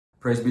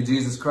Praise be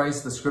Jesus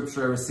Christ. The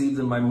scripture I received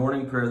in my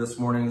morning prayer this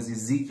morning is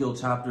Ezekiel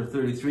chapter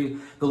 33.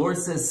 The Lord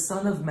says,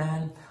 "Son of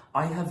man,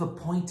 I have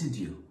appointed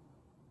you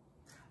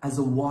as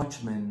a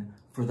watchman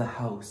for the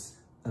house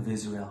of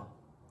Israel.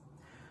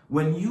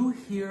 When you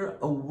hear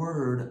a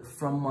word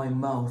from my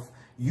mouth,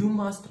 you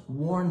must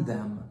warn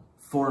them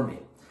for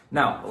me."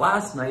 Now,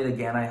 last night,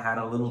 again, I had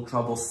a little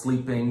trouble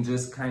sleeping,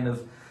 just kind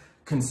of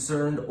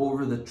concerned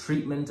over the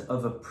treatment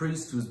of a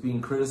priest who's being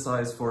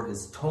criticized for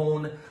his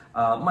tone.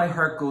 My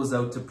heart goes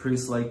out to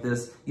priests like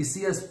this. You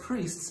see, as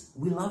priests,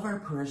 we love our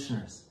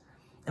parishioners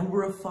and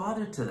we're a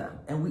father to them.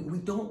 And we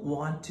don't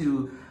want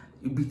to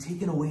be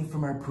taken away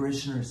from our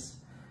parishioners.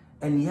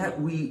 And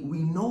yet we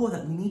know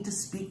that we need to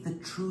speak the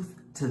truth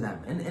to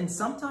them. And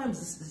sometimes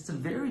it's a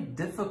very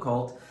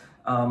difficult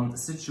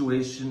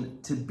situation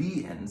to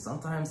be in.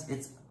 Sometimes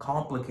it's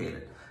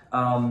complicated.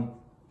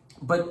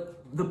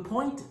 But the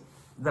point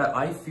that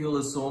I feel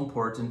is so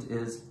important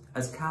is,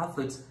 as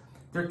Catholics,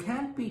 there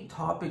can't be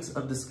topics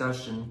of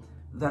discussion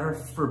that are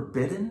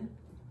forbidden.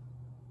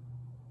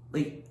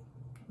 Like,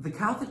 the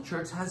Catholic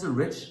Church has a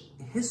rich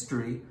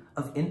history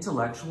of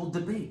intellectual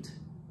debate.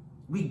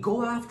 We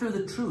go after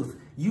the truth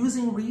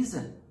using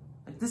reason.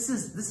 Like, this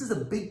is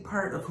a big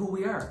part of who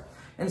we are.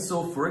 And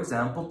so, for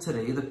example,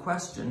 today the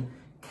question,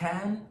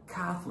 can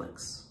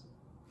Catholics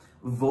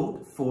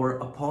vote for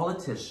a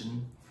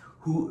politician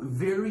who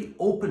very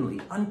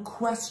openly,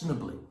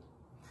 unquestionably,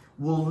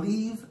 will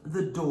leave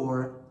the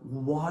door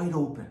wide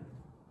open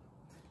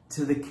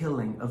to the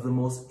killing of the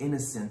most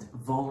innocent,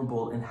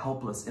 vulnerable, and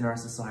helpless in our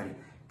society?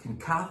 Can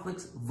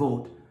Catholics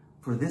vote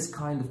for this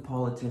kind of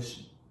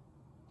politician?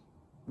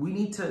 We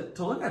need to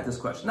look at this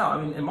question. Now,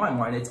 I mean, in my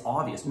mind, it's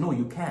obvious. No,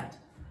 you can't,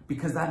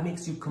 because that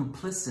makes you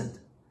complicit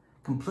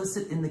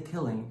in the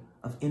killing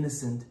of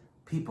innocent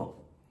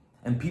people.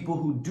 And people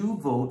who do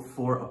vote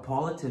for a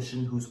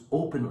politician who's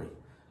openly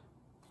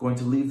going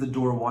to leave the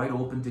door wide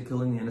open to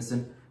killing the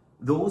innocent,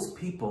 those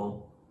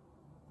people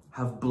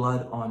have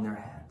blood on their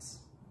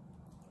hands.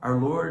 Our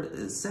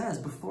Lord says,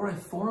 "Before I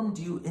formed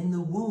you in the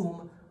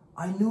womb,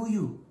 I knew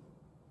you.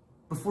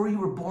 Before you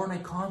were born, I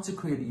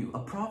consecrated you. A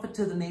prophet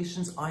to the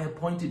nations, I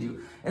appointed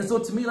you." And so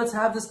to me, let's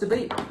have this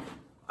debate.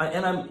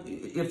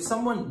 If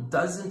someone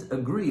doesn't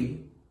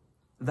agree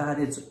that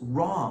it's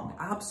wrong,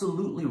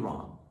 absolutely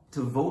wrong,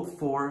 to vote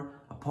for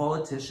a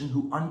politician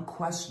who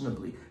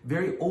unquestionably,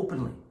 very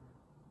openly,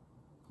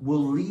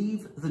 will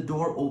leave the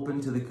door open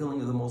to the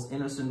killing of the most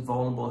innocent,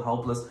 vulnerable,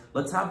 helpless,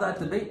 let's have that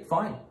debate,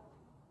 fine.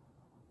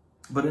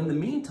 But in the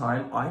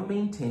meantime, I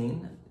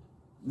maintain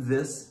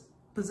this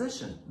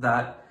position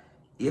that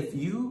if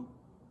you,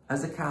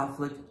 as a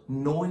Catholic,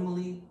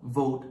 knowingly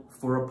vote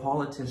for a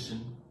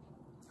politician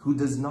who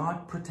does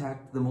not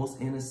protect the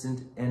most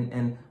innocent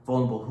and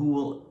vulnerable, who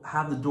will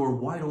have the door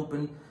wide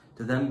open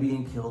to them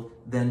being killed,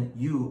 then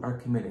you are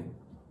committing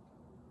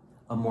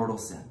a mortal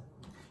sin.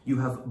 You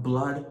have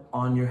blood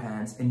on your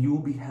hands, and you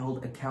will be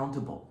held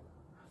accountable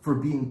for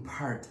being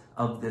part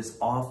of this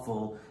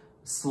awful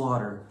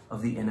slaughter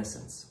of the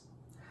innocents.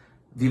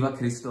 Viva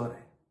Cristo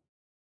Rey.